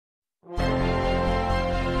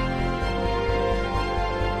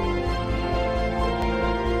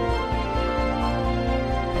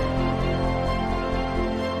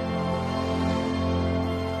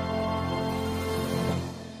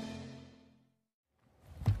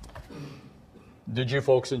Did you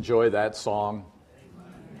folks enjoy that song?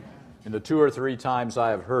 In the 2 or 3 times I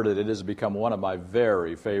have heard it, it has become one of my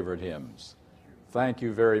very favorite hymns. Thank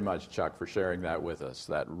you very much, Chuck, for sharing that with us.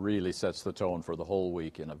 That really sets the tone for the whole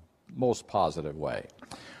week in a most positive way.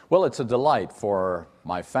 Well, it's a delight for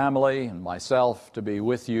my family and myself to be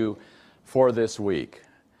with you for this week.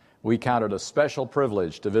 We count it a special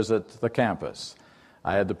privilege to visit the campus.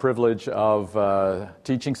 I had the privilege of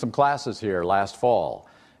teaching some classes here last fall,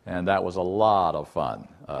 and that was a lot of fun.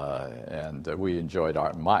 And we enjoyed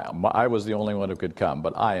I was the only one who could come,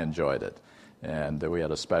 but I enjoyed it. And we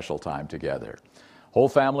had a special time together. Whole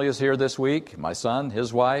family is here this week, my son,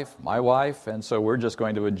 his wife, my wife, and so we're just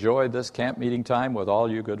going to enjoy this camp meeting time with all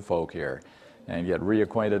you good folk here and get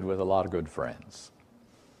reacquainted with a lot of good friends.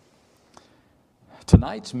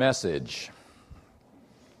 Tonight's message,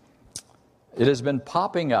 it has been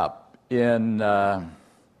popping up in a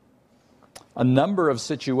number of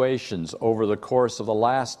situations over the course of the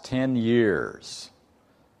last 10 years.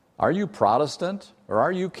 Are you Protestant or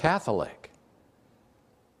are you Catholic?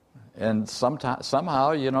 And somehow,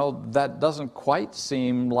 that doesn't quite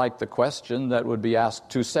seem like the question that would be asked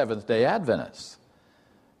to Seventh-day Adventists.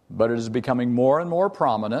 But it is becoming more and more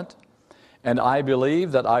prominent, and I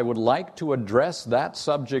believe that I would like to address that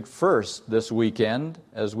subject first this weekend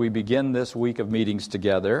as we begin this week of meetings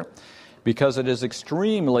together, because it is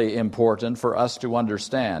extremely important for us to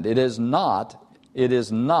understand. It is not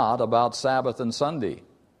about Sabbath and Sunday.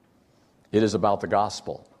 It is about the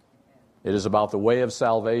gospel. It is about the way of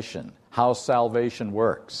salvation, how salvation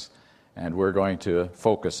works, and we're going to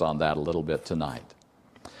focus on that a little bit tonight.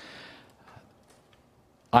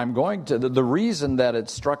 The reason that it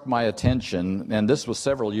struck my attention, and this was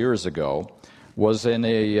several years ago, was in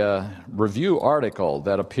a review article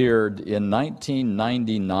that appeared in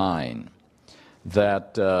 1999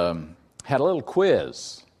 that had a little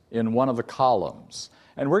quiz in one of the columns.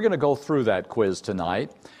 And we're going to go through that quiz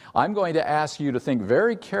tonight. I'm going to ask you to think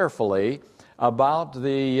very carefully about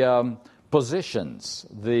the positions,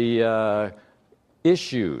 the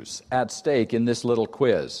issues at stake in this little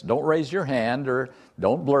quiz. Don't raise your hand or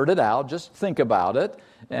don't blurt it out. Just think about it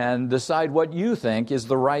and decide what you think is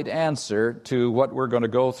the right answer to what we're going to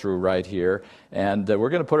go through right here. And we're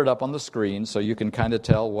going to put it up on the screen so you can kind of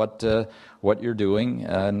tell what you're doing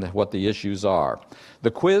and what the issues are.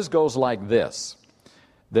 The quiz goes like this.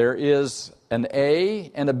 There is an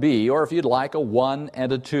A and a B, or if you'd like, a 1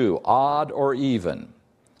 and a 2, odd or even.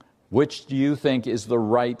 Which do you think is the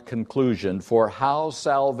right conclusion for how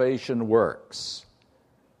salvation works?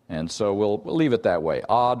 And so we'll leave it that way,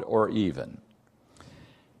 odd or even.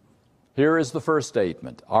 Here is the first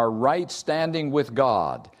statement. Our right standing with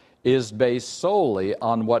God is based solely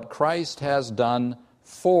on what Christ has done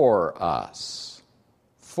for us.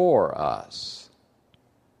 For us.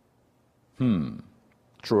 True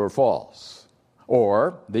or false?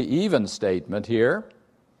 Or the even statement here,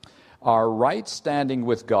 our right standing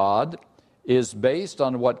with God is based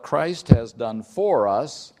on what Christ has done for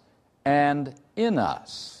us and in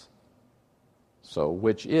us. So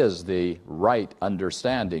which is the right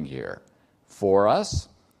understanding here? For us,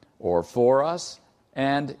 or for us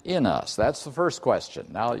and in us? That's the first question.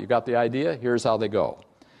 Now you got the idea? Here's how they go.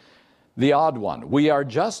 The odd one, we are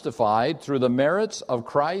justified through the merits of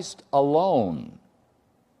Christ alone.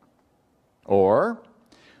 Or,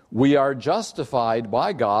 we are justified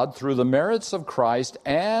by God through the merits of Christ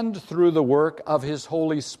and through the work of His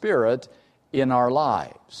Holy Spirit in our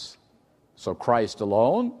lives. So Christ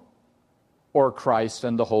alone or Christ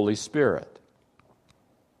and the Holy Spirit.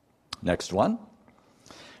 Next one.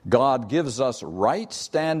 God gives us right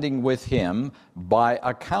standing with Him by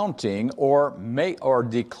accounting or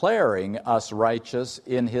declaring us righteous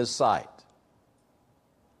in His sight.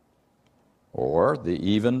 Or the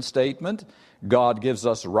even statement, God gives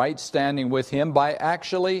us right standing with Him by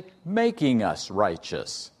actually making us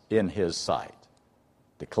righteous in His sight.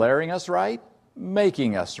 Declaring us right,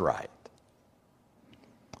 making us right.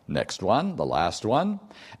 Next one, the last one.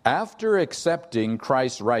 After accepting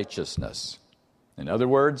Christ's righteousness. In other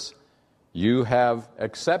words, you have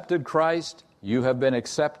accepted Christ, you have been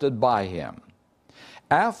accepted by Him.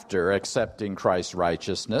 After accepting Christ's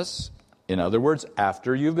righteousness, in other words,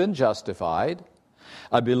 after you've been justified,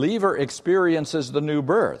 a believer experiences the new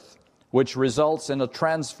birth, which results in a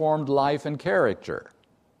transformed life and character.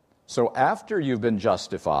 So after you've been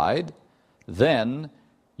justified, then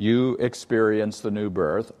you experience the new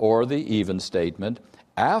birth, or the even statement,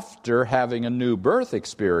 after having a new birth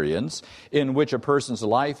experience in which a person's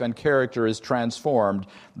life and character is transformed,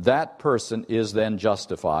 that person is then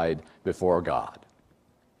justified before God.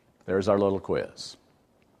 There's our little quiz.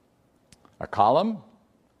 A column,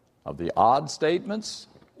 Of the odd statements,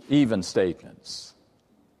 even statements.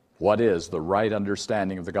 What is the right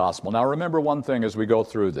understanding of the gospel? Now remember one thing as we go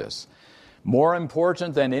through this. More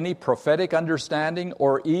important than any prophetic understanding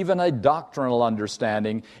or even a doctrinal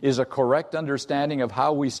understanding is a correct understanding of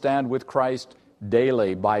how we stand with Christ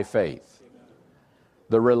daily by faith.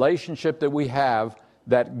 The relationship that we have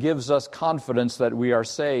that gives us confidence that we are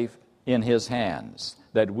safe in His hands,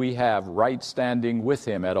 that we have right standing with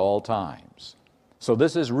Him at all times. So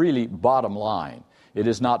this is really bottom line. It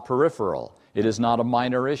is not peripheral. It is not a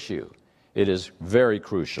minor issue. It is very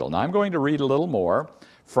crucial. Now I'm going to read a little more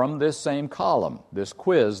from this same column, this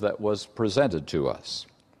quiz that was presented to us.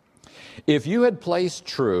 If you had placed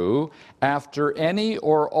true after any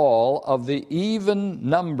or all of the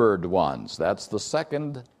even-numbered ones, that's the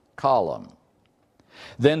second column,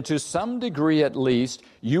 then to some degree at least,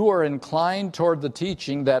 you are inclined toward the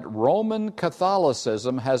teaching that Roman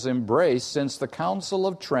Catholicism has embraced since the Council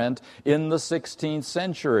of Trent in the 16th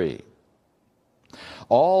century.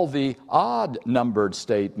 All the odd-numbered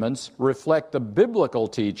statements reflect the biblical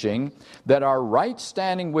teaching that our right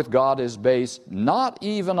standing with God is based not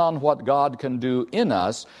even on what God can do in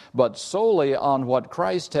us, but solely on what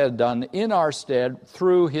Christ had done in our stead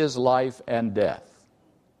through His life and death.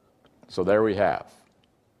 So there we have.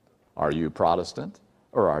 Are you Protestant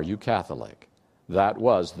or are you Catholic? That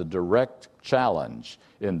was the direct challenge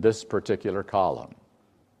in this particular column.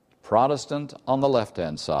 Protestant on the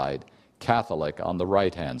left-hand side, Catholic on the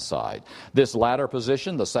right-hand side. This latter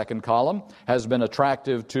position, the second column, has been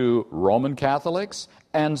attractive to Roman Catholics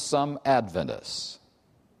and some Adventists.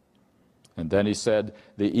 And then he said,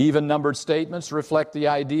 the even-numbered statements reflect the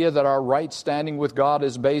idea that our right standing with God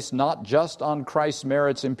is based not just on Christ's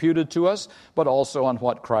merits imputed to us, but also on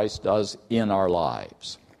what Christ does in our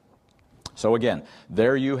lives. So again,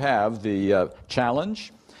 there you have the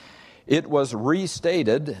challenge. It was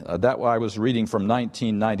restated, that I was reading from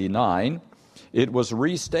 1999, it was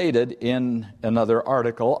restated in another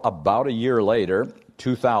article about a year later,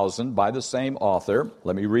 2000, by the same author.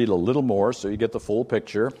 Let me read a little more so you get the full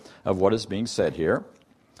picture of what is being said here.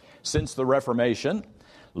 Since the Reformation,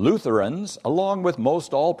 Lutherans, along with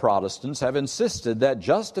most all Protestants, have insisted that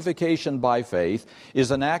justification by faith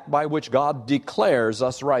is an act by which God declares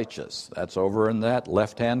us righteous. That's over in that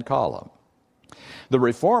left-hand column. The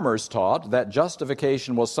Reformers taught that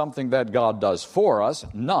justification was something that God does for us,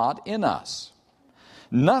 not in us.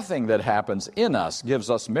 Nothing that happens in us gives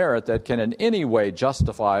us merit that can in any way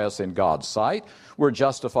justify us in God's sight. We're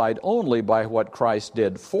justified only by what Christ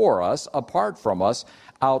did for us, apart from us,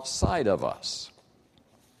 outside of us.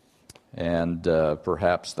 And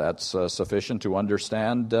perhaps that's sufficient to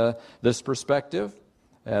understand this perspective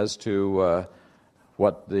as to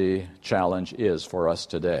what the challenge is for us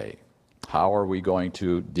today. How are we going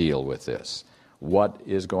to deal with this? What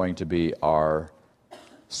is going to be our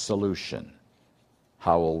solution?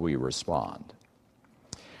 How will we respond?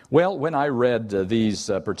 Well, when I read these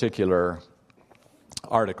particular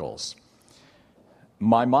articles,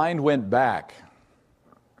 my mind went back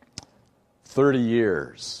 30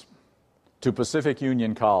 years to Pacific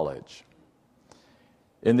Union College.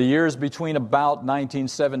 In the years between about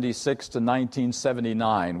 1976 to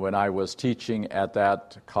 1979, when I was teaching at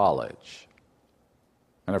that college.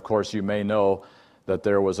 And of course, you may know that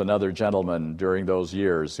there was another gentleman during those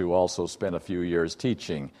years who also spent a few years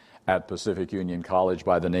teaching at Pacific Union College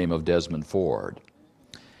by the name of Desmond Ford.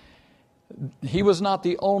 He was not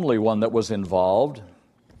the only one that was involved.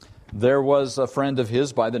 There was a friend of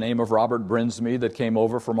his by the name of Robert Brinsme that came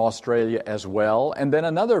over from Australia as well, and then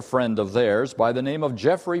another friend of theirs by the name of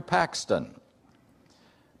Jeffrey Paxton.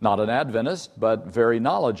 Not an Adventist, but very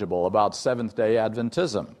knowledgeable about Seventh-day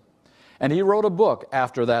Adventism. And he wrote a book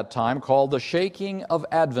after that time called The Shaking of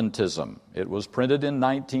Adventism. It was printed in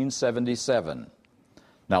 1977.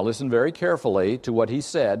 Now listen very carefully to what he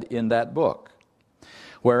said in that book.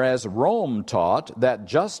 Whereas Rome taught that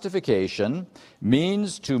justification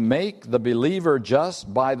means to make the believer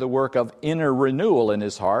just by the work of inner renewal in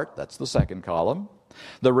his heart, that's the second column.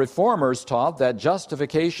 The Reformers taught that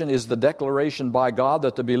justification is the declaration by God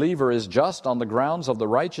that the believer is just on the grounds of the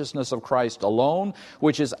righteousness of Christ alone,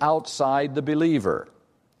 which is outside the believer.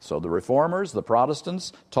 So the Reformers, the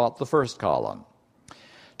Protestants, taught the first column.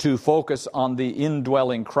 To focus on the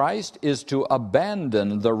indwelling Christ is to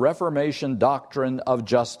abandon the Reformation doctrine of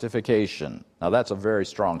justification. Now that's a very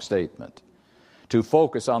strong statement. To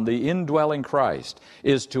focus on the indwelling Christ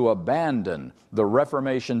is to abandon the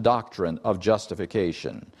Reformation doctrine of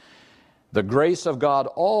justification. The grace of God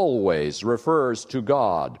always refers to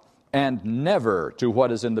God and never to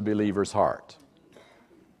what is in the believer's heart.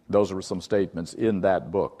 Those were some statements in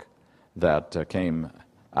that book that came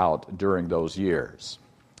out during those years.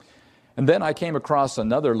 And then I came across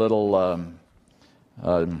another little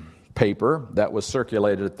paper that was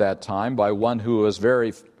circulated at that time by one who was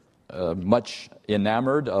very much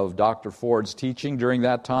enamored of Dr. Ford's teaching during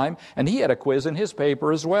that time, and he had a quiz in his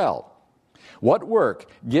paper as well. What work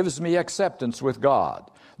gives me acceptance with God?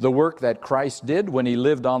 The work that Christ did when he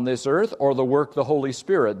lived on this earth, or the work the Holy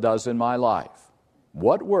Spirit does in my life?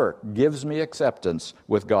 What work gives me acceptance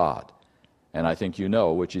with God? And I think you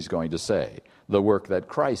know which he's going to say. The work that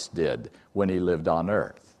Christ did when he lived on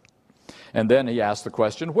earth. And then he asked the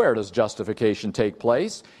question, where does justification take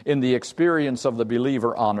place? In the experience of the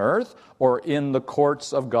believer on earth, or in the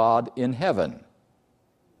courts of God in heaven?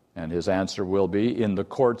 And his answer will be, in the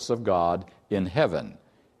courts of God in heaven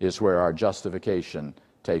is where our justification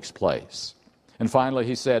takes place. And finally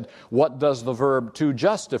he said, what does the verb to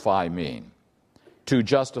justify mean? To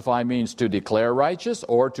justify means to declare righteous,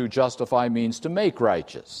 or to justify means to make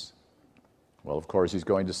righteous? Well, of course, he's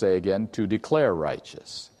going to say again, to declare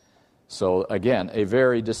righteous. So again, a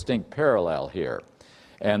very distinct parallel here.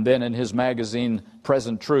 And then in his magazine,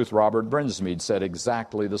 Present Truth, Robert Brinsmead said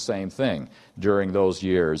exactly the same thing during those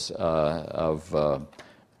years of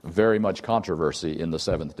very much controversy in the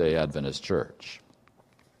Seventh-day Adventist Church.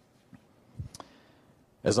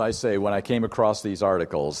 As I say, when I came across these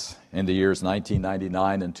articles in the years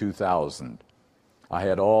 1999 and 2000, I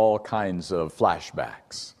had all kinds of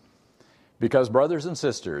flashbacks. Because, brothers and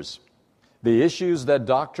sisters, the issues that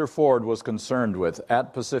Dr. Ford was concerned with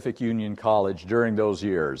at Pacific Union College during those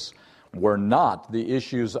years were not the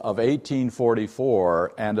issues of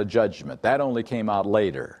 1844 and a judgment. That only came out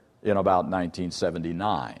later, in about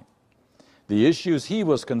 1979. The issues he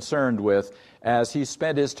was concerned with as he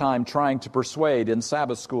spent his time trying to persuade in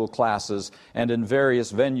Sabbath school classes and in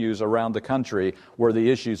various venues around the country were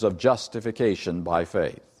the issues of justification by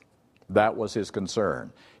faith. That was his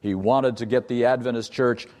concern. He wanted to get the Adventist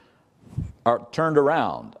church turned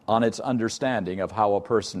around on its understanding of how a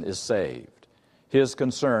person is saved. His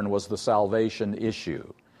concern was the salvation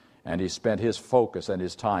issue, and he spent his focus and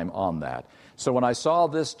his time on that. So when I saw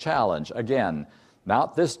this challenge, again,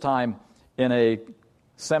 not this time in a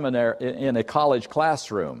seminary, in a college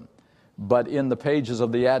classroom, but in the pages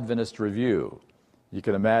of the Adventist Review, you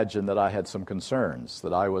can imagine that I had some concerns,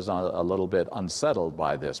 that I was a little bit unsettled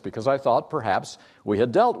by this, because I thought perhaps we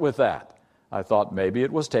had dealt with that. I thought maybe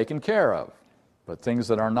it was taken care of. But things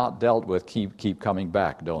that are not dealt with keep coming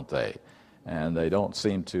back, don't they? And they don't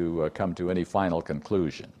seem to come to any final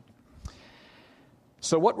conclusion.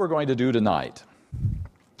 So what we're going to do tonight,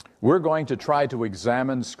 we're going to try to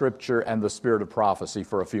examine Scripture and the spirit of prophecy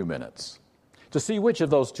for a few minutes to see which of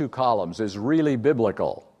those two columns is really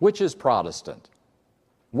biblical, which is Protestant.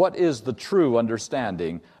 What is the true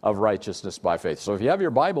understanding of righteousness by faith? So if you have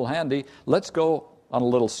your Bible handy, let's go on a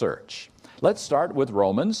little search. Let's start with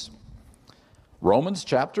Romans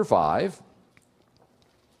chapter 5.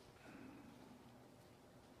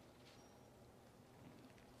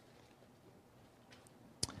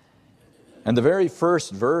 And the very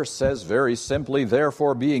first verse says very simply,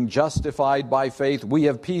 therefore being justified by faith, we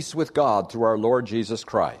have peace with God through our Lord Jesus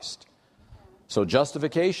Christ. So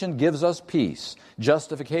justification gives us peace.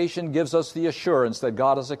 Justification gives us the assurance that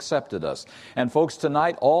God has accepted us. And folks,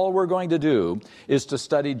 tonight all we're going to do is to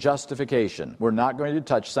study justification. We're not going to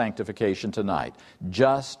touch sanctification tonight.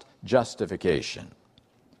 Just justification.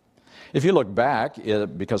 If you look back,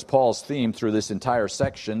 because Paul's theme through this entire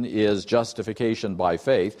section is justification by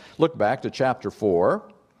faith, look back to chapter 4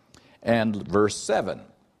 and verse 7.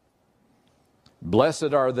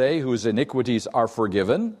 Blessed are they whose iniquities are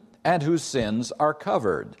forgiven, and whose sins are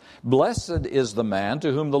covered. Blessed is the man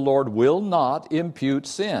to whom the Lord will not impute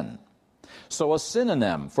sin. So a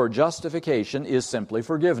synonym for justification is simply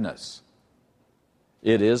forgiveness.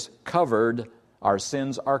 It is covered. Our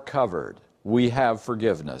sins are covered. We have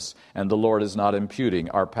forgiveness, and the Lord is not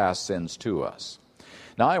imputing our past sins to us.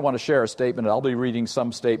 Now I want to share a statement. I'll be reading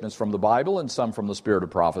some statements from the Bible and some from the Spirit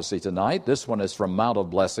of Prophecy tonight. This one is from Mount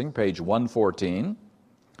of Blessing, page 114.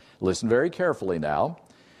 Listen very carefully now.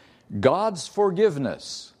 God's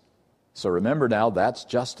forgiveness. So remember now, that's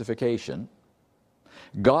justification.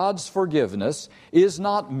 God's forgiveness is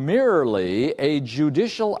not merely a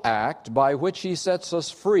judicial act by which He sets us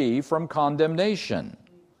free from condemnation.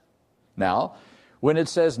 Now, when it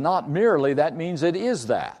says not merely, that means it is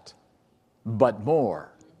that, but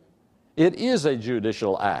more. It is a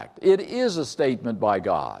judicial act. It is a statement by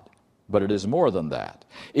God, but it is more than that.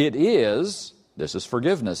 It is, this is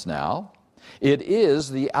forgiveness now, it is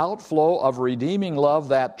the outflow of redeeming love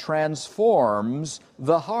that transforms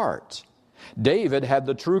the heart. David had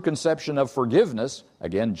the true conception of forgiveness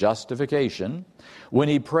again, justification, when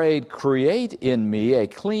he prayed, "Create in me a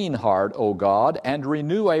clean heart, O God, and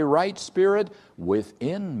renew a right spirit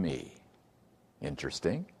within me."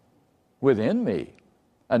 Interesting. Within me.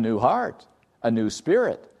 A new heart, a new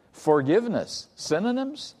spirit, forgiveness.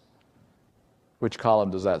 Synonyms? Which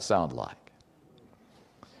column does that sound like?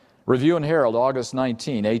 Review and Herald, August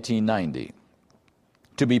 19, 1890.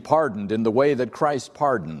 To be pardoned in the way that Christ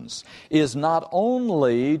pardons is not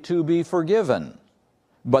only to be forgiven,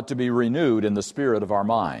 but to be renewed in the spirit of our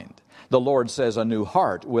mind. The Lord says, "A new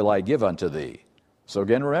heart will I give unto thee." So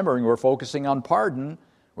again, remembering, we're focusing on pardon.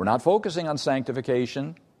 We're not focusing on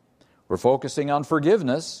sanctification. We're focusing on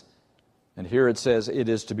forgiveness. And here it says it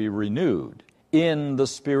is to be renewed in the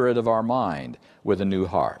spirit of our mind with a new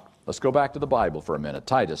heart. Let's go back to the Bible for a minute.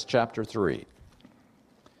 Titus chapter 3.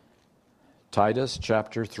 Titus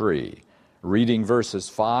chapter 3, reading verses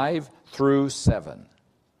 5 through 7.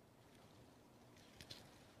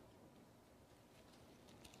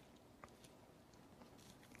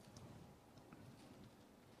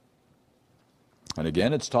 And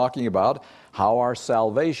again, it's talking about how our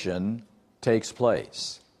salvation takes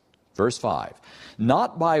place. Verse 5,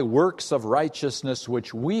 "Not by works of righteousness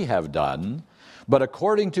which we have done, but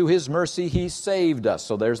according to his mercy he saved us."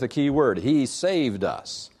 So there's the key word. He saved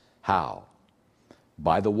us. How?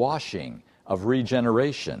 By the washing of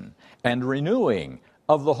regeneration and renewing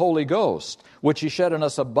of the Holy Ghost, which he shed on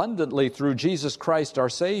us abundantly through Jesus Christ our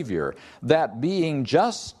Savior, that being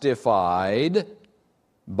justified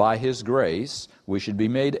by his grace, we should be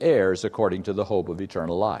made heirs according to the hope of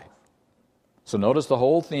eternal life. So notice the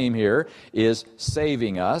whole theme here is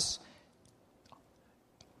saving us,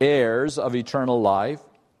 heirs of eternal life,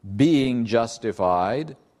 being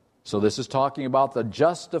justified. So this is talking about the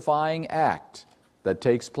justifying act that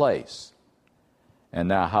takes place. And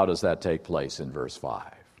now how does that take place in verse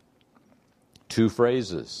 5? Two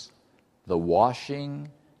phrases. The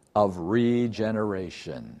washing of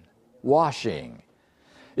regeneration. Washing.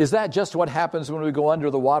 Is that just what happens when we go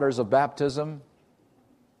under the waters of baptism?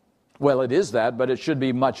 Well, it is that, but it should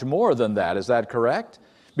be much more than that. Is that correct?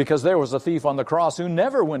 Because there was a thief on the cross who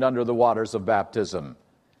never went under the waters of baptism.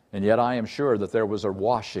 And yet I am sure that there was a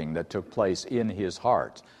washing that took place in his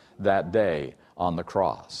heart that day on the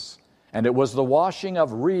cross. And it was the washing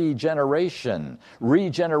of regeneration.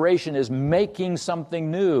 Regeneration is making something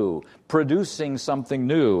new, producing something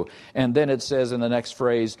new. And then it says in the next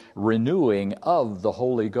phrase, renewing of the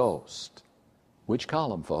Holy Ghost. Which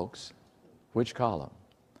column, folks? Which column?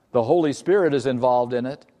 The Holy Spirit is involved in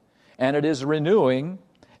it, and it is renewing,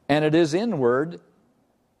 and it is inward.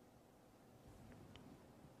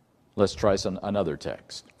 Let's try another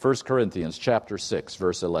text. 1 Corinthians chapter 6,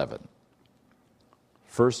 verse 11.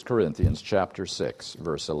 1 Corinthians chapter 6,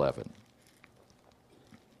 verse 11.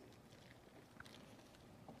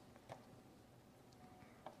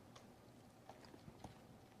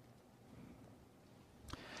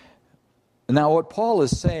 Now, what Paul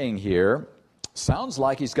is saying here sounds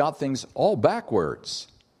like he's got things all backwards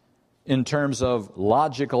in terms of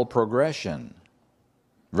logical progression.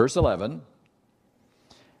 Verse 11,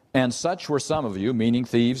 "And such were some of you," meaning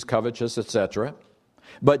thieves, covetous, etc.,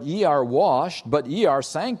 "but ye are washed, but ye are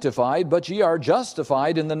sanctified, but ye are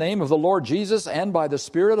justified in the name of the Lord Jesus and by the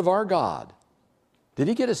Spirit of our God." Did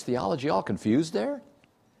he get his theology all confused there?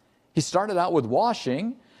 He started out with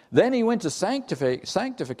washing, then he went to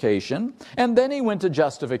sanctification, and then he went to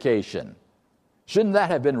justification. Shouldn't that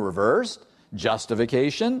have been reversed?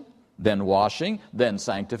 Justification, then washing, then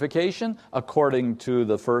sanctification, according to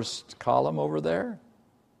the first column over there?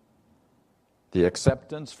 The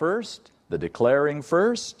acceptance first, the declaring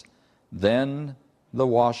first, then the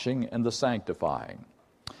washing and the sanctifying.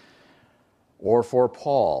 Or for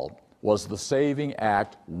Paul, was the saving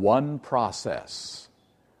act one process,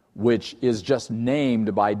 which is just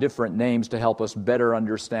named by different names to help us better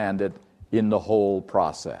understand it in the whole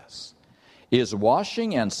process? Is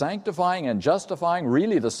washing and sanctifying and justifying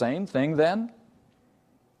really the same thing then?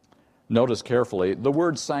 Notice carefully, the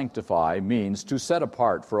word sanctify means to set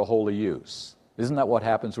apart for a holy use. Isn't that what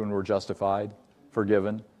happens when we're justified,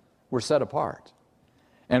 forgiven? We're set apart.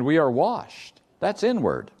 And we are washed. That's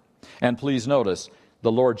inward. And please notice,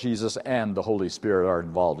 the Lord Jesus and the Holy Spirit are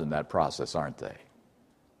involved in that process, aren't they?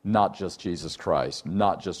 Not just Jesus Christ,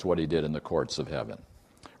 not just what he did in the courts of heaven.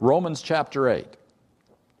 Romans chapter 8.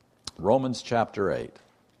 Romans chapter 8.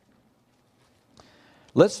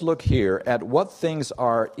 Let's look here at what things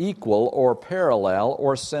are equal or parallel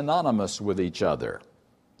or synonymous with each other.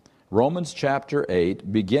 Romans chapter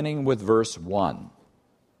 8, beginning with verse 1.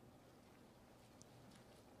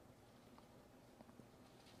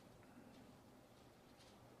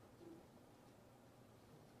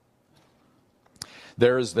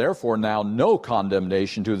 There is therefore now no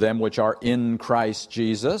condemnation to them which are in Christ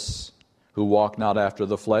Jesus, who walk not after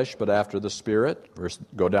the flesh, but after the Spirit.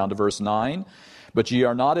 Go down to verse 9. But ye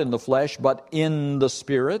are not in the flesh, but in the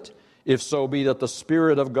Spirit, if so be that the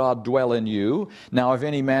Spirit of God dwell in you. Now if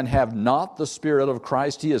any man have not the Spirit of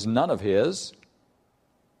Christ, he is none of his.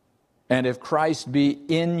 And if Christ be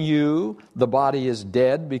in you, the body is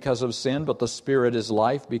dead because of sin, but the Spirit is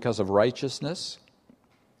life because of righteousness.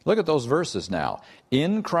 Look at those verses now.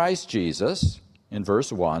 In Christ Jesus, in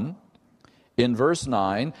verse 1. In verse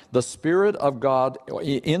 9, the Spirit of God,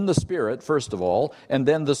 in the Spirit, first of all, and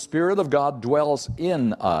then the Spirit of God dwells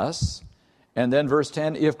in us. And then verse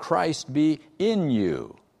 10, if Christ be in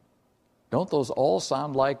you. Don't those all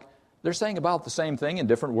sound like they're saying about the same thing in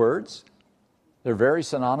different words? They're very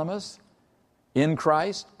synonymous. In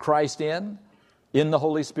Christ, Christ in the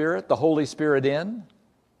Holy Spirit in.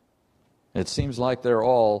 It seems like they're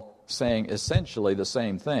all saying essentially the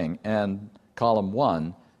same thing, and column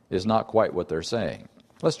 1 is not quite what they're saying.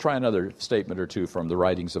 Let's try another statement or two from the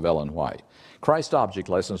writings of Ellen White. Christ Object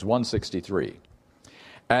Lessons 163.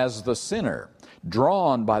 As the sinner,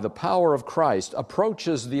 drawn by the power of Christ,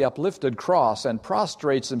 approaches the uplifted cross and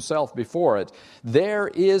prostrates himself before it, there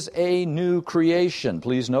is a new creation.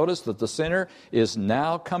 Please notice that the sinner is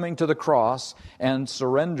now coming to the cross and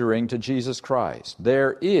surrendering to Jesus Christ.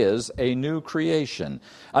 There is a new creation.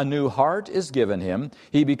 A new heart is given him.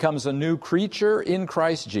 He becomes a new creature in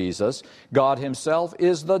Christ Jesus. God himself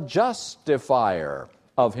is the justifier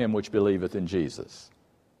of him which believeth in Jesus.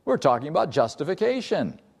 We're talking about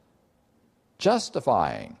justification.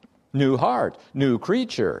 Justifying. New heart, new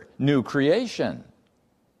creature, new creation.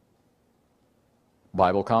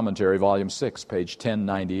 Bible Commentary, Volume 6, page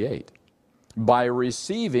 1098. By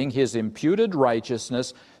receiving his imputed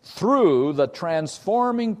righteousness through the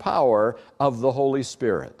transforming power of the Holy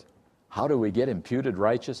Spirit. How do we get imputed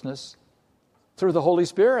righteousness? Through the Holy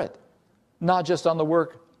Spirit. Not just on the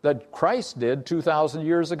work that Christ did 2,000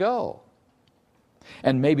 years ago.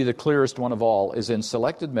 And maybe the clearest one of all is in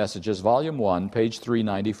Selected Messages, Volume 1, page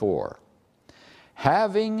 394.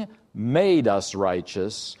 Having made us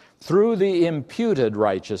righteous through the imputed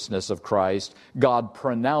righteousness of Christ, God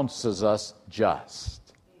pronounces us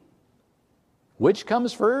just. Which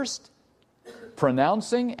comes first?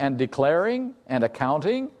 Pronouncing and declaring and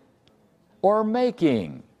accounting, or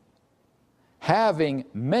making? Having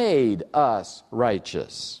made us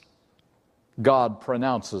righteous, God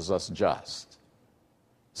pronounces us just.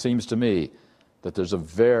 Seems to me that there's a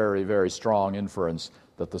very, very strong inference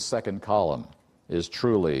that the second column is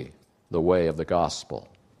truly the way of the gospel.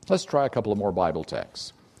 Let's try a couple of more Bible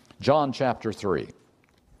texts. John chapter 3.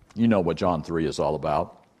 You know what John 3 is all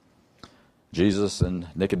about. Jesus and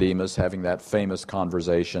Nicodemus having that famous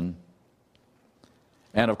conversation.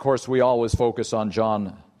 And of course we always focus on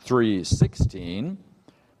John 3:16,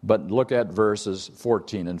 but look at verses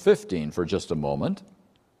 14 and 15 for just a moment.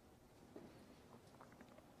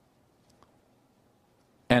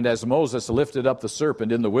 And as Moses lifted up the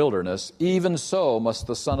serpent in the wilderness, even so must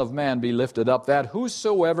the Son of Man be lifted up, that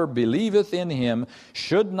whosoever believeth in him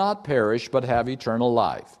should not perish, but have eternal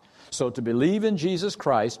life. So to believe in Jesus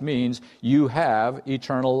Christ means you have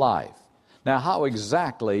eternal life. Now, how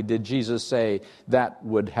exactly did Jesus say that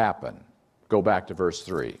would happen? Go back to verse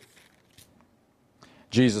 3.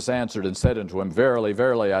 Jesus answered and said unto him, Verily,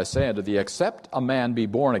 verily, I say unto thee, except a man be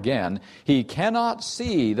born again, he cannot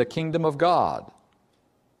see the kingdom of God.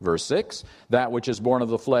 Verse 6, that which is born of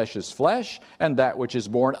the flesh is flesh, and that which is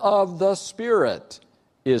born of the Spirit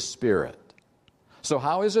is spirit. So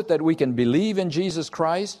how is it that we can believe in Jesus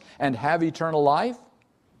Christ and have eternal life?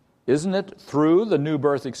 Isn't it through the new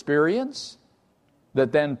birth experience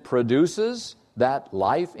that then produces that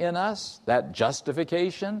life in us, that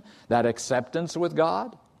justification, that acceptance with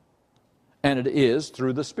God? And it is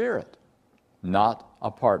through the Spirit, not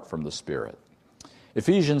apart from the Spirit.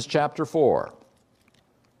 Ephesians chapter 4.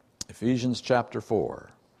 Ephesians chapter 4.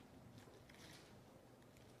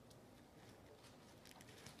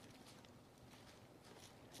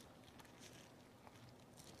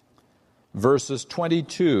 Verses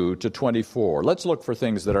 22 to 24. Let's look for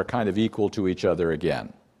things that are kind of equal to each other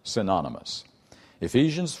again, synonymous.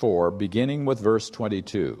 Ephesians 4, beginning with verse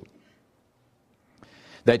 22.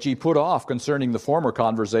 That ye put off concerning the former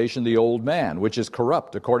conversation the old man, which is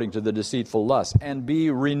corrupt according to the deceitful lust, and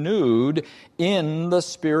be renewed in the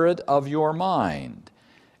spirit of your mind,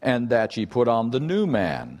 and that ye put on the new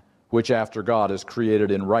man, which after God is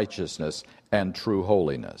created in righteousness and true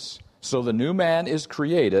holiness. So the new man is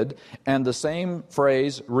created, and the same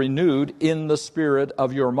phrase, renewed in the spirit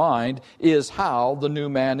of your mind, is how the new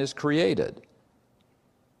man is created.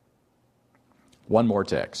 One more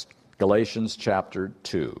text, Galatians chapter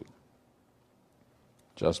 2.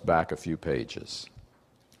 Just back a few pages.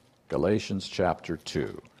 Galatians chapter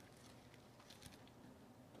 2.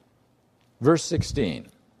 Verse 16.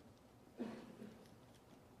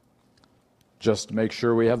 Just to make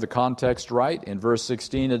sure we have the context right, in verse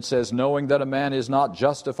 16 it says, knowing that a man is not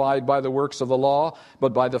justified by the works of the law,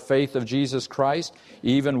 but by the faith of Jesus Christ,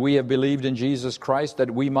 even we have believed in Jesus Christ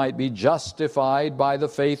that we might be justified by the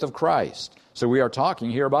faith of Christ. So we are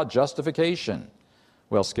talking here about justification.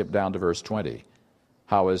 Well, skip down to verse 20.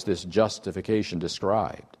 How is this justification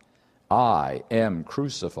described? I am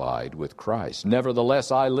crucified with Christ.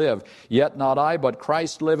 Nevertheless I live, yet not I, but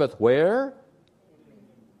Christ liveth where?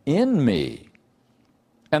 In me.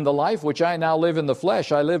 And the life which I now live in the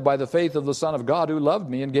flesh, I live by the faith of the Son of God who loved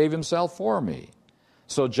me and gave himself for me.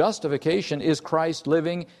 So justification is Christ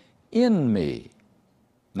living in me,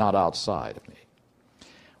 not outside of me.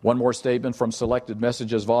 One more statement from Selected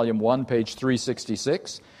Messages, Volume 1, page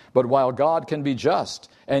 366. But while God can be just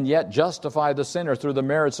and yet justify the sinner through the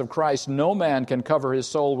merits of Christ, no man can cover his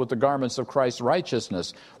soul with the garments of Christ's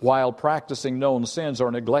righteousness while practicing known sins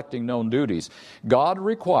or neglecting known duties. God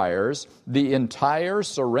requires the entire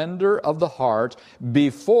surrender of the heart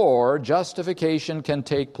before justification can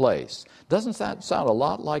take place. Doesn't that sound a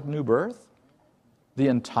lot like new birth? The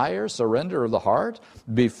entire surrender of the heart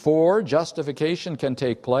before justification can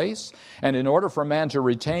take place. And in order for man to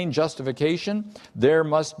retain justification, there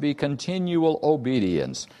must be continual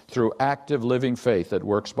obedience through active living faith that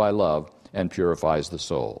works by love and purifies the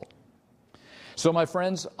soul. So, my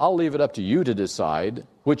friends, I'll leave it up to you to decide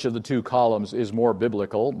which of the two columns is more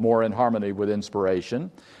biblical, more in harmony with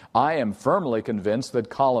inspiration. I am firmly convinced that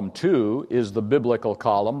column 2 is the biblical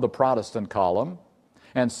column, the Protestant column.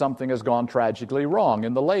 And something has gone tragically wrong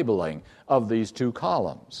in the labeling of these two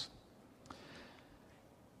columns.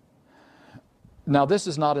 Now, this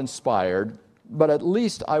is not inspired, but at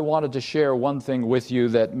least I wanted to share one thing with you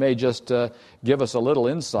that may just give us a little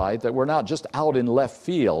insight that we're not just out in left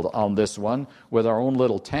field on this one with our own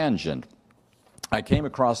little tangent. I came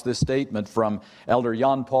across this statement from Elder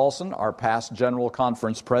Jan Paulsen, our past General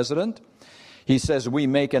Conference president. He says, we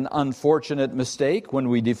make an unfortunate mistake when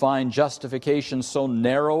we define justification so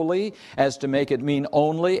narrowly as to make it mean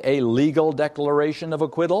only a legal declaration of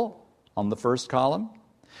acquittal on the first column.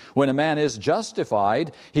 When a man is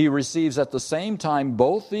justified, he receives at the same time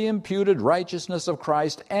both the imputed righteousness of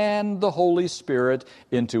Christ and the Holy Spirit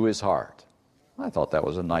into his heart. I thought that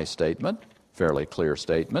was a nice statement, fairly clear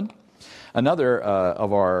statement. Another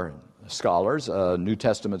of our scholars, a New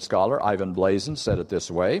Testament scholar, Ivan Blazin, said it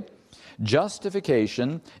this way.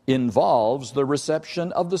 Justification involves the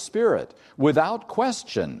reception of the Spirit. Without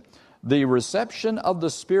question, the reception of the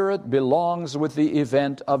Spirit belongs with the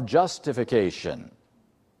event of justification.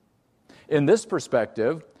 In this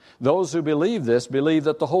perspective, those who believe this believe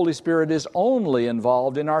that the Holy Spirit is only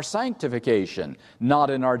involved in our sanctification,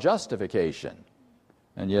 not in our justification.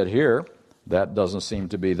 And yet here, that doesn't seem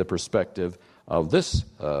to be the perspective of this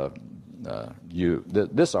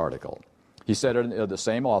article. He said, the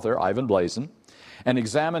same author, Ivan Blazin, an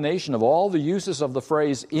examination of all the uses of the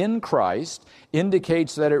phrase in Christ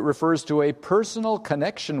indicates that it refers to a personal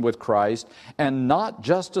connection with Christ and not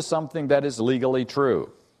just to something that is legally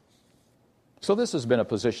true. So this has been a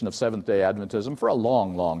position of Seventh-day Adventism for a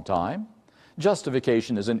long, long time.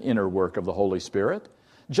 Justification is an inner work of the Holy Spirit.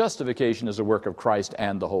 Justification is a work of Christ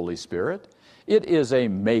and the Holy Spirit. It is a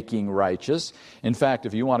making righteous. In fact,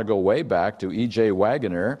 if you want to go way back to E.J.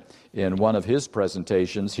 Waggoner, in one of his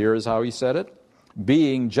presentations, here is how he said it.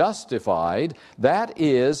 Being justified, that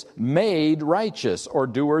is made righteous, or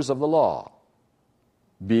doers of the law.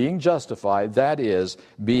 Being justified, that is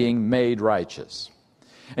being made righteous.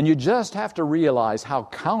 And you just have to realize how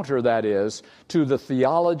counter that is to the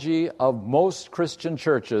theology of most Christian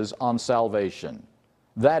churches on salvation.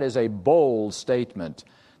 That is a bold statement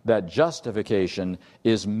that justification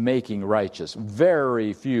is making righteous.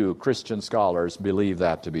 Very few Christian scholars believe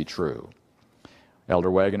that to be true. Elder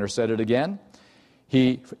Waggoner said it again.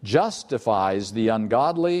 He justifies the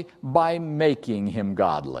ungodly by making him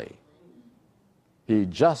godly. He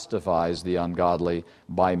justifies the ungodly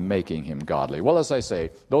by making him godly. Well, as I say,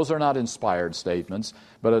 those are not inspired statements,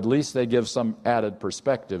 but at least they give some added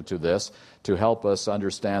perspective to this to help us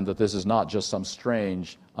understand that this is not just some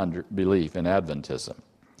strange belief in Adventism.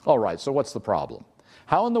 All right, so what's the problem?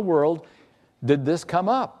 How in the world did this come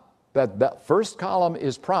up? That first column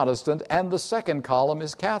is Protestant and the second column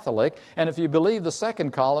is Catholic. And if you believe the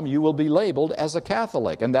second column, you will be labeled as a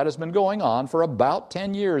Catholic. And that has been going on for about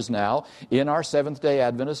 10 years now in our Seventh-day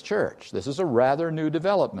Adventist Church. This is a rather new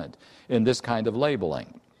development in this kind of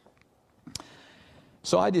labeling.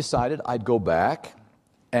 So I decided I'd go back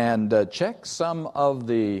and check some of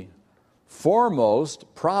the foremost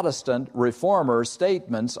Protestant reformer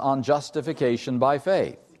statements on justification by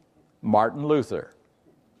faith. Martin Luther.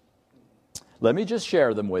 Let me just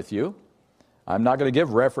share them with you. I'm not going to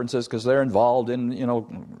give references because they're involved in,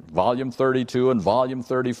 volume 32 and volume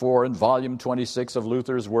 34 and volume 26 of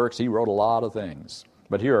Luther's works. He wrote a lot of things.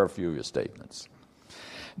 But here are a few of his statements.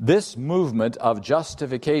 This movement of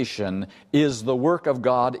justification is the work of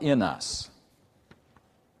God in us.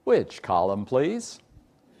 Which column, please?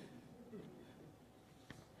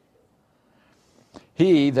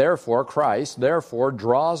 He, therefore, Christ, therefore,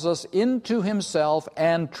 draws us into himself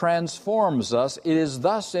and transforms us. It is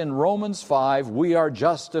thus in Romans 5, we are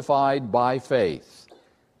justified by faith.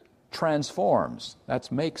 Transforms,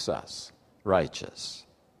 that makes us righteous.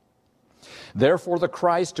 Therefore, the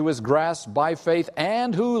Christ who is grasped by faith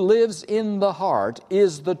and who lives in the heart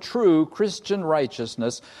is the true Christian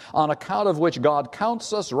righteousness, on account of which God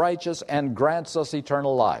counts us righteous and grants us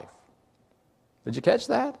eternal life. Did you catch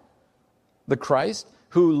that? The Christ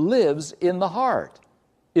who lives in the heart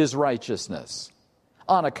is righteousness.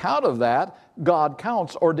 On account of that, God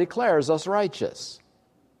counts or declares us righteous.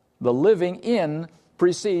 The living in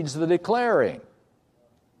precedes the declaring.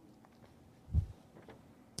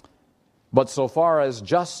 But so far as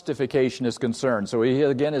justification is concerned, so he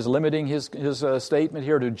again is limiting his statement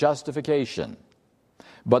here to justification.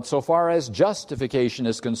 But so far as justification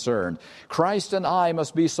is concerned, Christ and I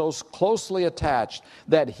must be so closely attached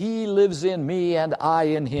that he lives in me and I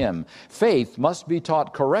in him. Faith must be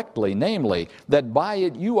taught correctly, namely, that by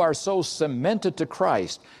it you are so cemented to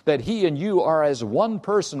Christ that he and you are as one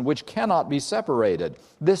person which cannot be separated.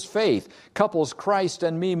 This faith couples Christ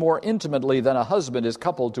and me more intimately than a husband is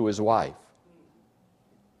coupled to his wife.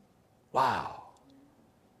 Wow.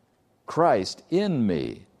 Christ in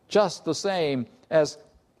me, just the same as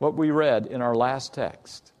what we read in our last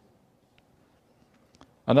text.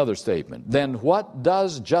 Another statement. Then what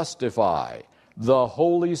does justify? The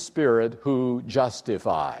Holy Spirit who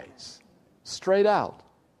justifies. Straight out,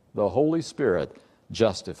 the Holy Spirit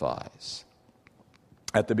justifies.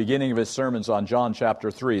 At the beginning of his sermons on John chapter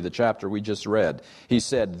 3, the chapter we just read, he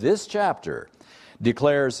said, this chapter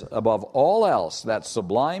declares above all else that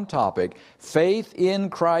sublime topic, faith in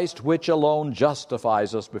Christ which alone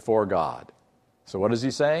justifies us before God. So what is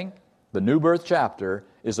he saying? The New Birth chapter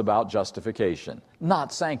is about justification,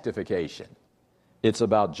 not sanctification. It's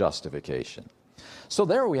about justification. So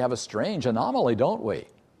there we have a strange anomaly, don't we?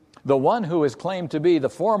 The one who is claimed to be the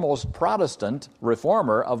foremost Protestant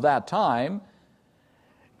reformer of that time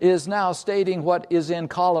is now stating what is in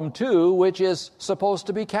column 2, which is supposed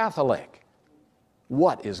to be Catholic.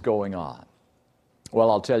 What is going on?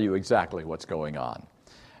 Well, I'll tell you exactly what's going on.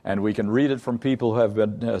 And we can read it from people who have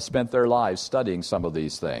been, spent their lives studying some of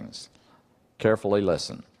these things. Carefully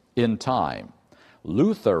listen. In time,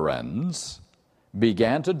 Lutherans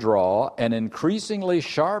began to draw an increasingly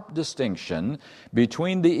sharp distinction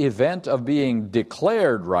between the event of being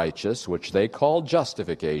declared righteous, which they called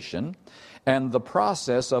justification, and the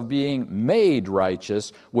process of being made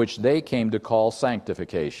righteous, which they came to call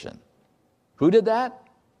sanctification. Who did that?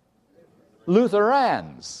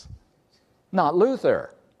 Lutherans, not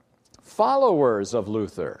Luther. Followers of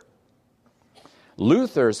Luther.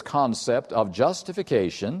 Luther's concept of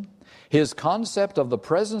justification, his concept of the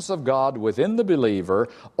presence of God within the believer,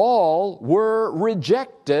 all were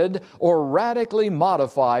rejected or radically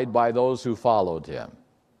modified by those who followed him.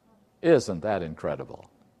 Isn't that incredible?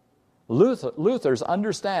 Luther's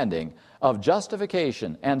understanding of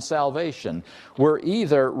justification and salvation were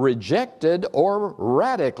either rejected or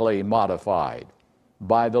radically modified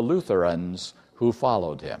by the Lutherans who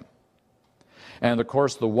followed him. And of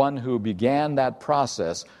course, the one who began that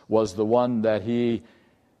process was the one that he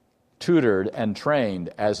tutored and trained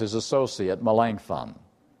as his associate, Melanchthon.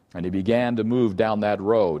 And he began to move down that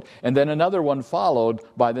road. And then another one followed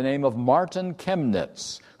by the name of Martin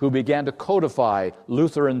Chemnitz, who began to codify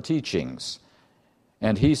Lutheran teachings.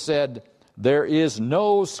 And he said, there is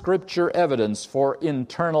no scripture evidence for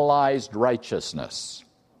internalized righteousness.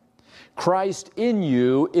 Christ in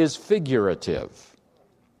you is figurative.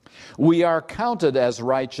 We are counted as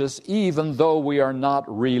righteous even though we are not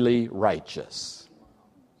really righteous.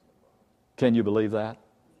 Can you believe that?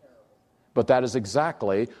 But that is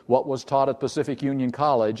exactly what was taught at Pacific Union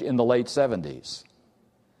College in the late 70s.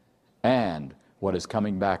 And what is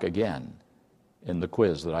coming back again in the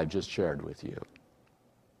quiz that I've just shared with you.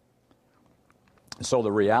 So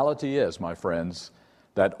the reality is, my friends,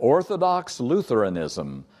 that Orthodox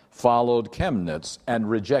Lutheranism followed Chemnitz and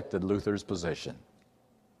rejected Luther's position.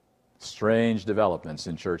 Strange developments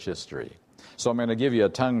in church history. So I'm going to give you a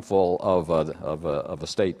tongueful of a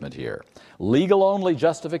statement here. Legal-only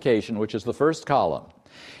justification, which is the first column,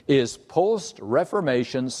 is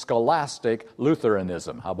post-Reformation scholastic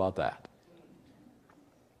Lutheranism. How about that?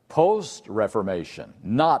 Post-Reformation,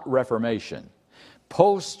 not Reformation.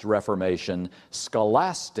 Post-Reformation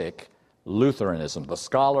scholastic Lutheranism, the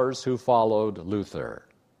scholars who followed Luther.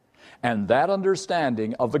 And that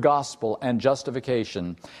understanding of the gospel and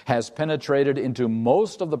justification has penetrated into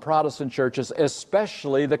most of the Protestant churches,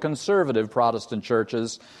 especially the conservative Protestant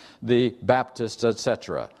churches, the Baptists,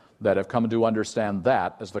 etc., that have come to understand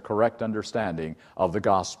that as the correct understanding of the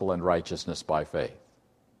gospel and righteousness by faith.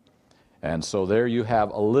 And so there you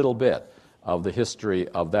have a little bit of the history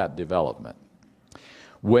of that development.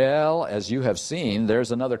 Well, as you have seen,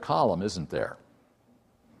 there's another column, isn't there?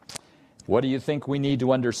 What do you think we need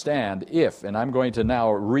to understand if, and I'm going to now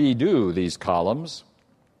redo these columns,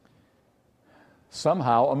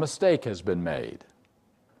 somehow a mistake has been made.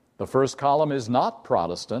 The first column is not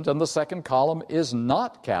Protestant, and the second column is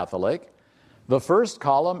not Catholic. The first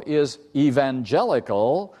column is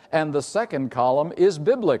evangelical, and the second column is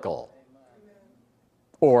biblical,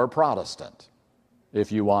 or Protestant,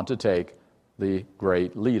 if you want to take the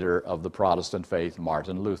great leader of the Protestant faith,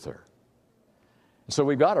 Martin Luther. So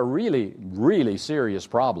we've got a really, really serious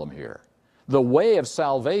problem here. The way of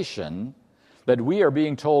salvation that we are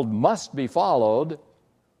being told must be followed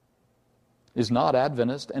is not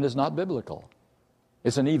Adventist and is not biblical.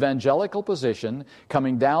 It's an evangelical position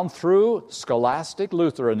coming down through scholastic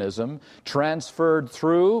Lutheranism, transferred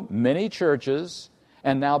through many churches,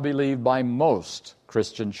 and now believed by most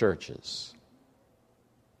Christian churches,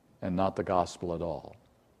 and not the gospel at all.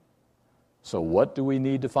 So what do we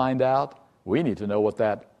need to find out? We need to know what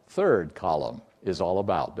that third column is all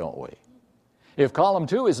about, don't we? If column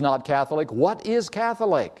 2 is not Catholic, what is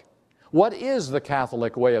Catholic? What is the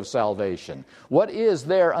Catholic way of salvation? What is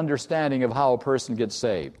their understanding of how a person gets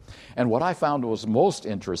saved? And what I found was most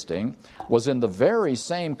interesting was in the very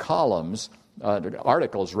same columns,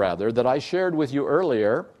 articles rather, that I shared with you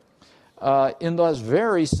earlier. In those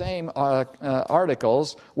very same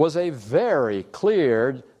articles was a very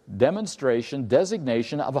clear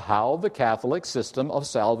designation of how the Catholic system of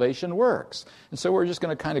salvation works. And so we're just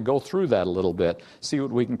going to kind of go through that a little bit, see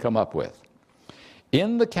what we can come up with.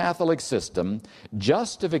 In the Catholic system,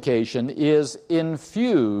 justification is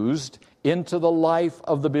infused into the life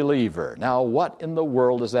of the believer. Now, what in the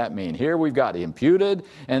world does that mean? Here we've got imputed,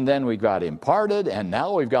 and then we've got imparted, and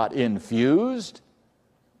now we've got infused.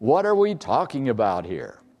 What are we talking about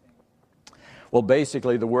here? Well,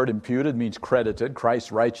 basically, the word imputed means credited.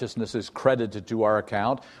 Christ's righteousness is credited to our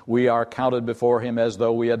account. We are counted before Him as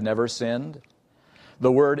though we had never sinned.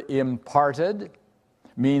 The word imparted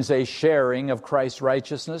means a sharing of Christ's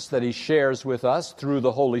righteousness that He shares with us through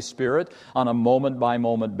the Holy Spirit on a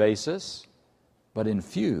moment-by-moment basis. But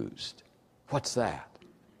infused, what's that?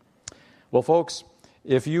 Well, folks,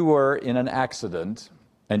 if you were in an accident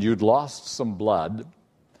and you'd lost some blood,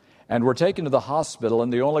 and were taken to the hospital,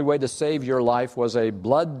 and the only way to save your life was a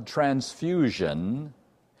blood transfusion,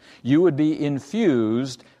 you would be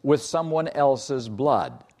infused with someone else's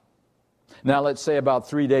blood. Now, let's say about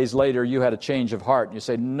 3 days later, you had a change of heart, and you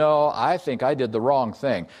say, no, I think I did the wrong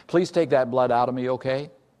thing. Please take that blood out of me, okay?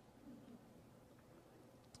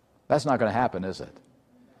 That's not going to happen, is it?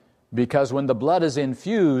 Because when the blood is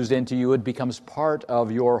infused into you, it becomes part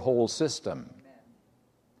of your whole system,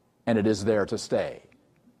 and it is there to stay.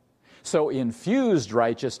 So infused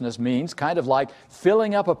righteousness means kind of like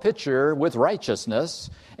filling up a pitcher with righteousness,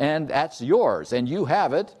 and that's yours, and you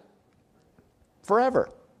have it forever.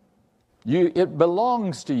 It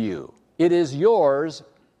belongs to you. It is yours.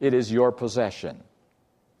 It is your possession.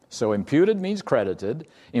 So imputed means credited.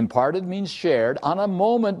 Imparted means shared on a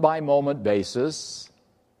moment-by-moment basis,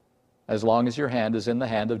 as long as your hand is in the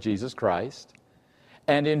hand of Jesus Christ.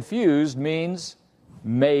 And infused means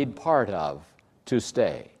made part of, to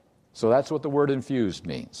stay. So that's what the word infused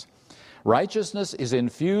means. Righteousness is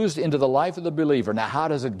infused into the life of the believer. Now, how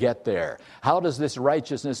does it get there? How does this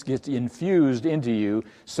righteousness get infused into you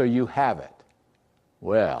so you have it?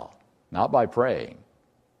 Well, not by praying,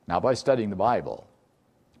 not by studying the Bible,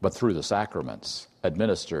 but through the sacraments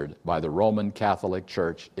administered by the Roman Catholic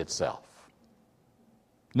Church itself.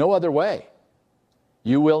 No other way.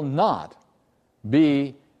 You will not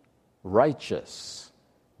be righteous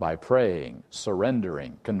by praying,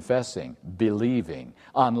 surrendering, confessing, believing,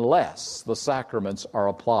 unless the sacraments are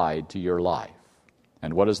applied to your life.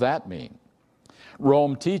 And what does that mean?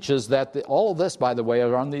 Rome teaches that all of this, by the way,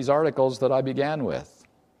 are on these articles that I began with.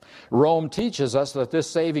 Rome teaches us that this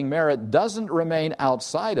saving merit doesn't remain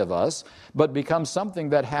outside of us, but becomes something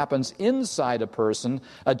that happens inside a person,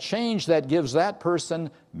 a change that gives that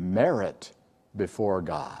person merit before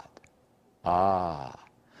God.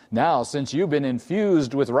 Now, since you've been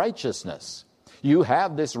infused with righteousness, you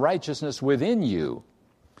have this righteousness within you,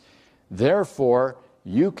 therefore,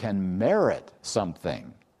 you can merit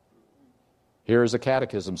something. Here's a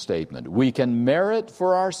catechism statement. We can merit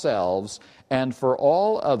for ourselves and for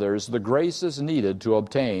all others the graces needed to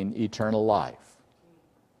obtain eternal life,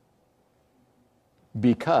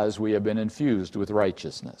 because we have been infused with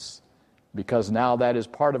righteousness. Because now that is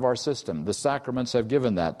part of our system. The sacraments have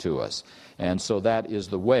given that to us. And so that is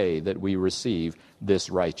the way that we receive this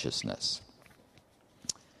righteousness.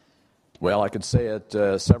 Well, I could say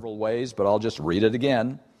it several ways, but I'll just read it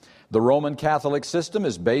again. The Roman Catholic system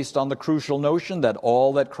is based on the crucial notion that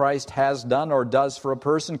all that Christ has done or does for a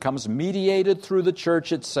person comes mediated through the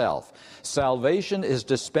church itself. Salvation is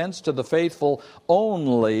dispensed to the faithful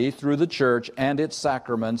only through the church and its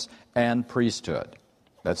sacraments and priesthood.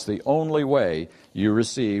 That's the only way you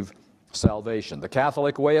receive salvation. The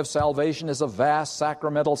Catholic way of salvation is a vast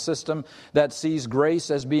sacramental system that sees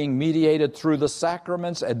grace as being mediated through the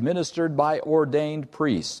sacraments administered by ordained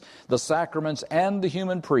priests. The sacraments and the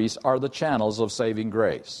human priests are the channels of saving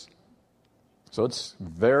grace. So it's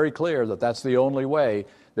very clear that that's the only way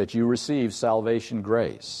that you receive salvation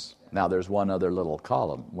grace. Now there's one other little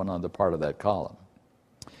column, one other part of that column.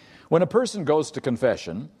 When a person goes to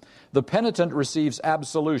confession, the penitent receives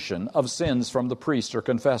absolution of sins from the priest or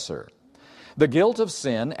confessor. The guilt of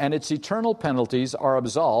sin and its eternal penalties are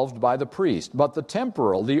absolved by the priest, but the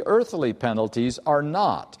temporal, the earthly penalties are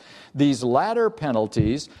not. These latter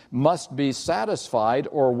penalties must be satisfied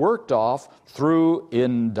or worked off through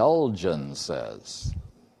indulgences.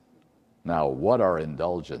 Now, what are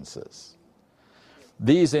indulgences?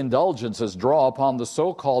 These indulgences draw upon the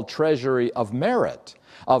so-called treasury of merit,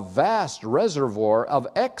 a vast reservoir of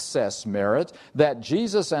excess merit that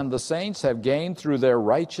Jesus and the saints have gained through their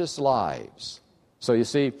righteous lives. So you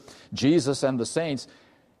see, Jesus and the saints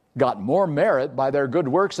got more merit by their good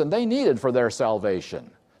works than they needed for their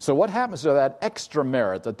salvation. So what happens to that extra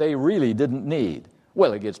merit that they really didn't need?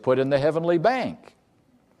 Well, it gets put in the heavenly bank.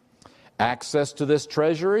 Access to this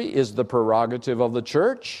treasury is the prerogative of the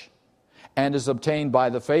church, and is obtained by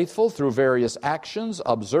the faithful through various actions,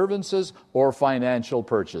 observances, or financial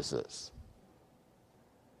purchases.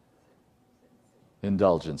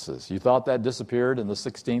 Indulgences. You thought that disappeared in the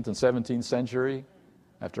 16th and 17th century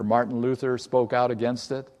after Martin Luther spoke out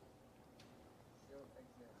against it?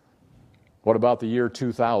 What about the year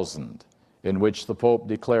 2000, in which the Pope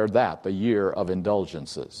declared that the year of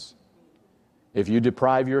indulgences? If you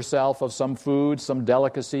deprive yourself of some food, some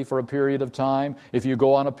delicacy for a period of time, if you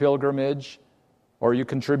go on a pilgrimage, or you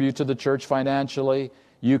contribute to the church financially,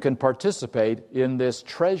 you can participate in this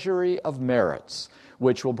treasury of merits,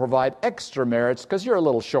 which will provide extra merits, because you're a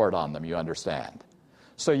little short on them, you understand.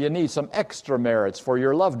 So you need some extra merits for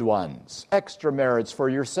your loved ones, extra merits for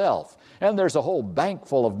yourself. And there's a whole bank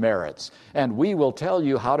full of merits, and we will tell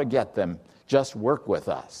you how to get them. Just work with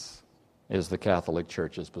us, is the Catholic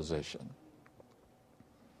Church's position.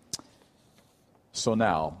 So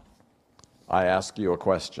now, I ask you a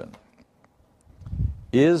question.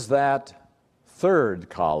 Is that third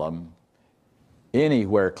column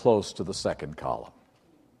anywhere close to the second column?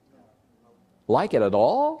 Like it at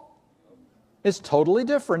all? It's totally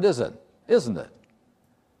different, isn't it?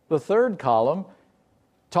 The third column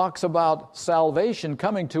talks about salvation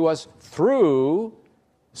coming to us through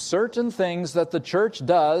certain things that the church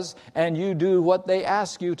does, and you do what they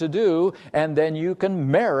ask you to do, and then you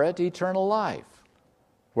can merit eternal life.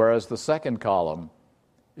 Whereas the second column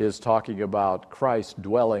is talking about Christ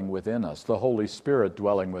dwelling within us, the Holy Spirit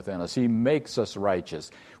dwelling within us. He makes us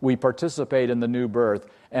righteous. We participate in the new birth,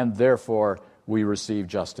 and therefore we receive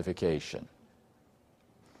justification.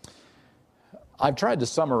 I've tried to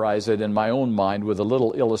summarize it in my own mind with a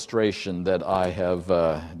little illustration that I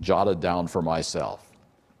have jotted down for myself.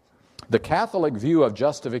 The Catholic view of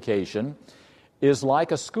justification is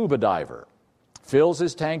like a scuba diver, fills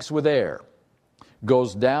his tanks with air,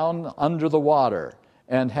 goes down under the water,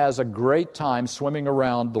 and has a great time swimming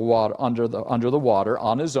around the water, under the water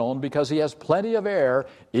on his own, because he has plenty of air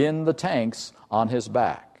in the tanks on his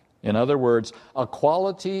back. In other words, a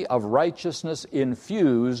quality of righteousness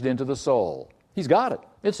infused into the soul. He's got it.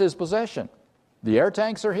 It's his possession. The air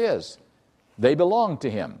tanks are his. They belong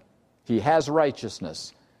to him. He has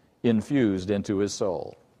righteousness infused into his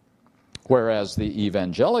soul. Whereas the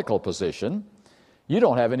evangelical position, you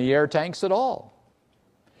don't have any air tanks at all.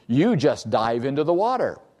 You just dive into the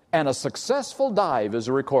water and a successful dive is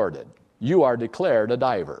recorded, you are declared a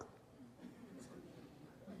diver.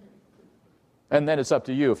 And then it's up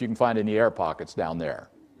to you if you can find any air pockets down there.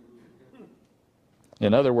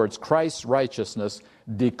 In other words, Christ's righteousness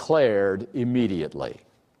declared immediately.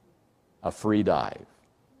 A free dive.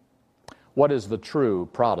 What is the true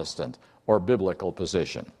Protestant or biblical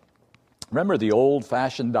position? Remember the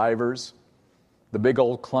old-fashioned divers? The big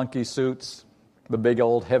old clunky suits? The big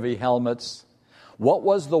old heavy helmets? What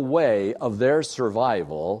was the way of their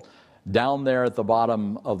survival down there at the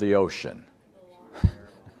bottom of the ocean?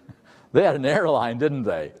 They had an airline, didn't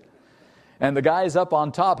they? And the guys up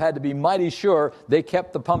on top had to be mighty sure they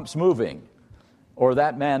kept the pumps moving, or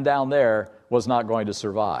that man down there was not going to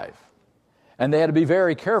survive. And they had to be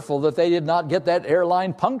very careful that they did not get that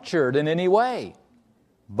airline punctured in any way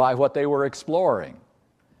by what they were exploring.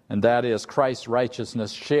 And that is Christ's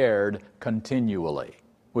righteousness shared continually,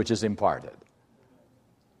 which is imparted.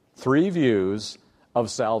 3 views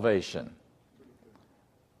of salvation.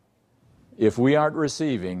 If we aren't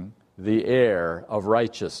receiving the air of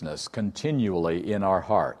righteousness continually in our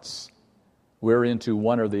hearts, we're into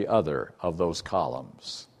one or the other of those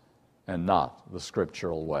columns and not the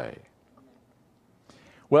scriptural way.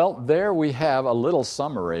 Well, there we have a little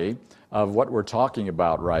summary of what we're talking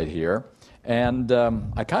about right here. And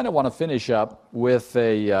I kind of want to finish up with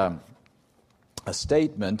a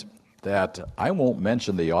statement that I won't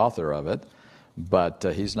mention the author of it, but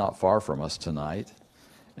he's not far from us tonight.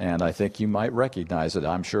 And I think you might recognize it.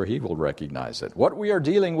 I'm sure he will recognize it. What we are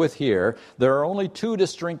dealing with here, there are only 2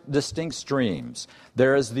 distinct streams.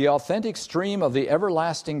 There is the authentic stream of the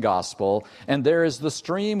everlasting gospel, and there is the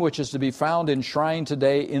stream which is to be found enshrined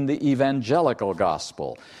today in the evangelical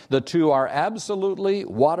gospel. The 2 are absolutely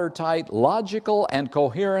watertight, logical, and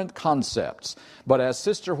coherent concepts. But as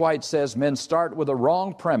Sister White says, men start with a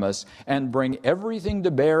wrong premise and bring everything to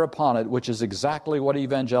bear upon it, which is exactly what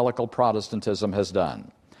evangelical Protestantism has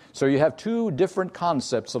done. So you have 2 different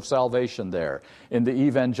concepts of salvation there in the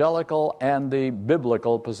evangelical and the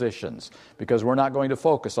biblical positions, because we're not going to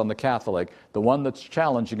focus on the Catholic. The one that's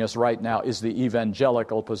challenging us right now is the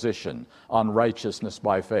evangelical position on righteousness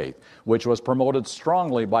by faith, which was promoted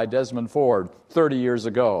strongly by Desmond Ford 30 years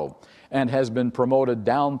ago and has been promoted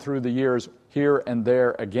down through the years here and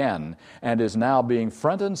there again, and is now being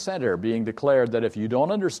front and center, being declared that if you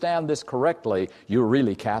don't understand this correctly, you're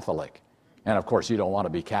really Catholic. And of course, you don't want to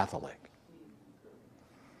be Catholic.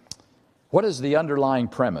 What is the underlying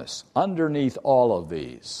premise underneath all of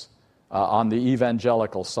these on the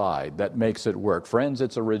evangelical side that makes it work? Friends,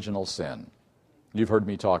 it's original sin. You've heard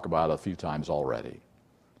me talk about it a few times already.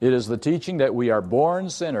 It is the teaching that we are born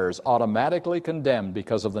sinners, automatically condemned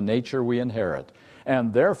because of the nature we inherit.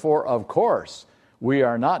 And therefore, of course, we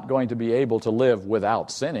are not going to be able to live without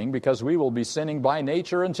sinning, because we will be sinning by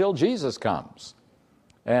nature until Jesus comes.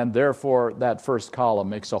 And therefore, that first column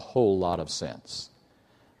makes a whole lot of sense.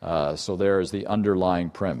 So there is the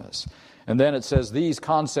underlying premise. And then it says, these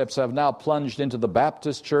concepts have now plunged into the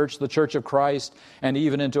Baptist Church, the Church of Christ, and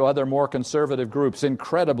even into other more conservative groups.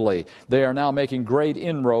 Incredibly, they are now making great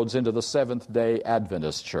inroads into the Seventh-day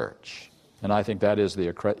Adventist Church. And I think that is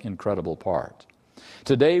the incredible part.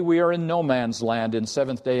 Today we are in no man's land in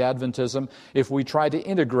Seventh-day Adventism if we try to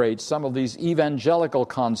integrate some of these evangelical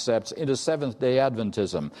concepts into Seventh-day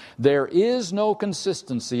Adventism. There is no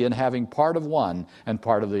consistency in having part of one and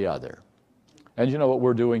part of the other. And you know what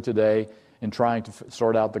we're doing today in trying to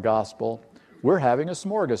sort out the gospel? We're having a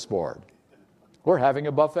smorgasbord. We're having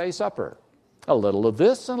a buffet supper. A little of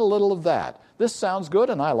this and a little of that. This sounds good,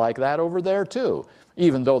 and I like that over there too,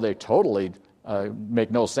 even though they totally make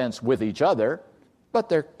no sense with each other. But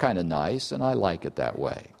they're kind of nice, and I like it that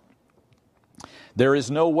way. There is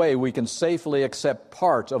no way we can safely accept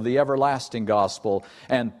part of the everlasting gospel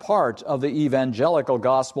and part of the evangelical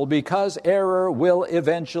gospel, because error will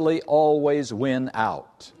eventually always win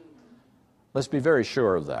out. Let's be very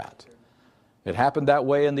sure of that. It happened that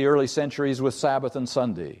way in the early centuries with Sabbath and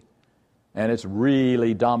Sunday. And it's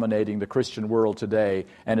really dominating the Christian world today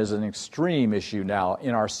and is an extreme issue now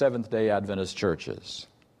in our Seventh-day Adventist churches.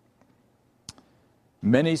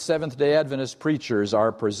 Many Seventh-day Adventist preachers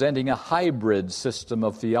are presenting a hybrid system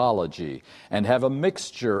of theology and have a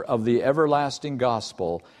mixture of the everlasting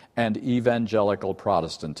gospel and evangelical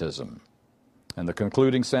Protestantism. And the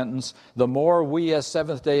concluding sentence, the more we as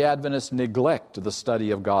Seventh-day Adventists neglect the study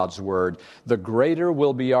of God's Word, the greater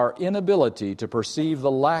will be our inability to perceive the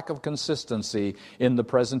lack of consistency in the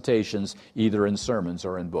presentations, either in sermons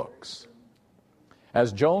or in books.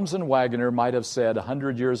 As Jones and Waggoner might have said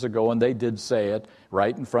 100 years ago, and they did say it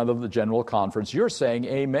right in front of the General Conference, you're saying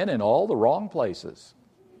amen in all the wrong places.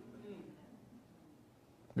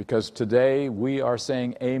 Because today we are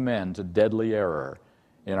saying amen to deadly error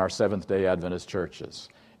in our Seventh-day Adventist churches.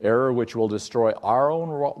 Error which will destroy our own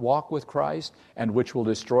walk with Christ and which will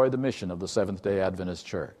destroy the mission of the Seventh-day Adventist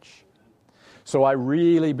Church. So I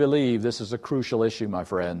really believe this is a crucial issue, my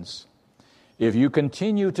friends. If you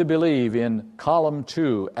continue to believe in column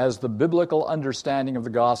 2 as the biblical understanding of the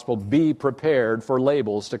gospel, be prepared for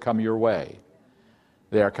labels to come your way.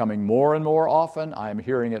 They are coming more and more often. I am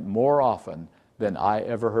hearing it more often than I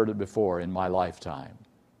ever heard it before in my lifetime.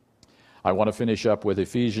 I want to finish up with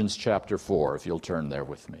Ephesians chapter 4, if you'll turn there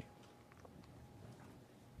with me.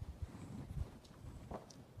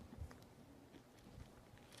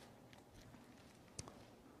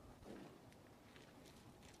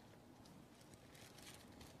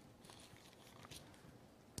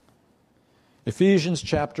 Ephesians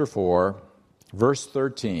chapter 4, verse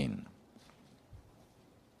 13.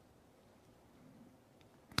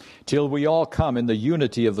 Till we all come in the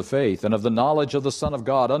unity of the faith and of the knowledge of the Son of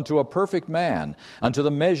God, unto a perfect man, unto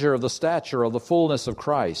the measure of the stature of the fullness of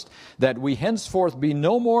Christ, that we henceforth be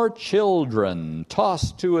no more children,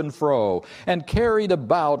 tossed to and fro, and carried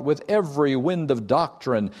about with every wind of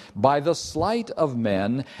doctrine, by the sleight of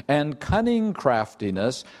men and cunning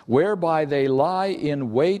craftiness, whereby they lie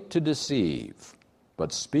in wait to deceive,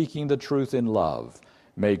 but speaking the truth in love,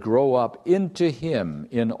 may grow up into Him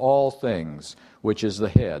in all things, which is the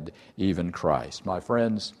head, even Christ. My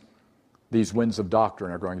friends, these winds of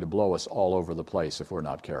doctrine are going to blow us all over the place if we're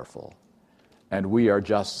not careful. And we are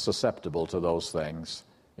just susceptible to those things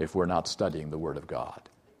if we're not studying the Word of God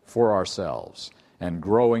for ourselves and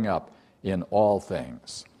growing up in all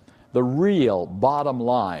things. The real bottom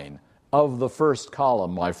line of the first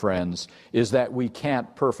column, my friends, is that we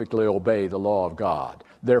can't perfectly obey the law of God.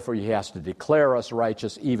 Therefore, He has to declare us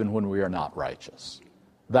righteous even when we are not righteous.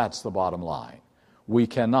 That's the bottom line. We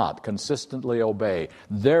cannot consistently obey.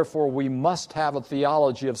 Therefore, we must have a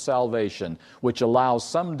theology of salvation which allows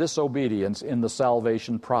some disobedience in the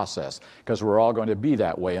salvation process, because we're all going to be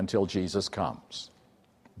that way until Jesus comes.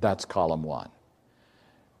 That's column 1.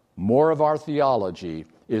 More of our theology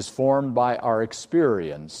is formed by our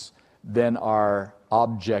experience than our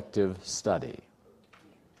objective study.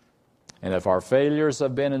 And if our failures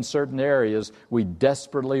have been in certain areas, we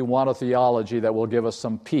desperately want a theology that will give us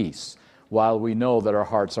some peace while we know that our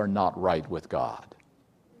hearts are not right with God.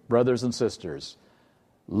 Brothers and sisters,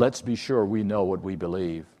 let's be sure we know what we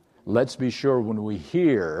believe. Let's be sure when we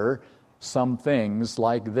hear some things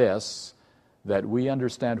like this that we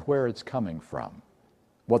understand where it's coming from,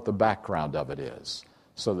 what the background of it is,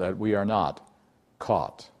 so that we are not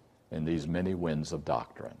caught in these many winds of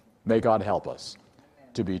doctrine. May God help us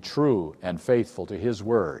to be true and faithful to His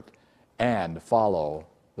Word and follow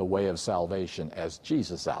the way of salvation as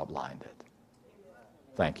Jesus outlined it.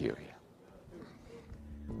 Thank you.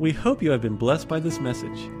 We hope you have been blessed by this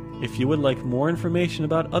message. If you would like more information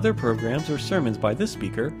about other programs or sermons by this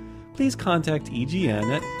speaker, please contact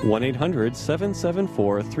EGN at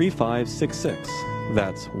 1-800-774-3566.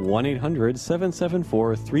 That's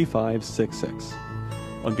 1-800-774-3566.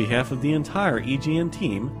 On behalf of the entire EGN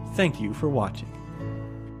team, thank you for watching.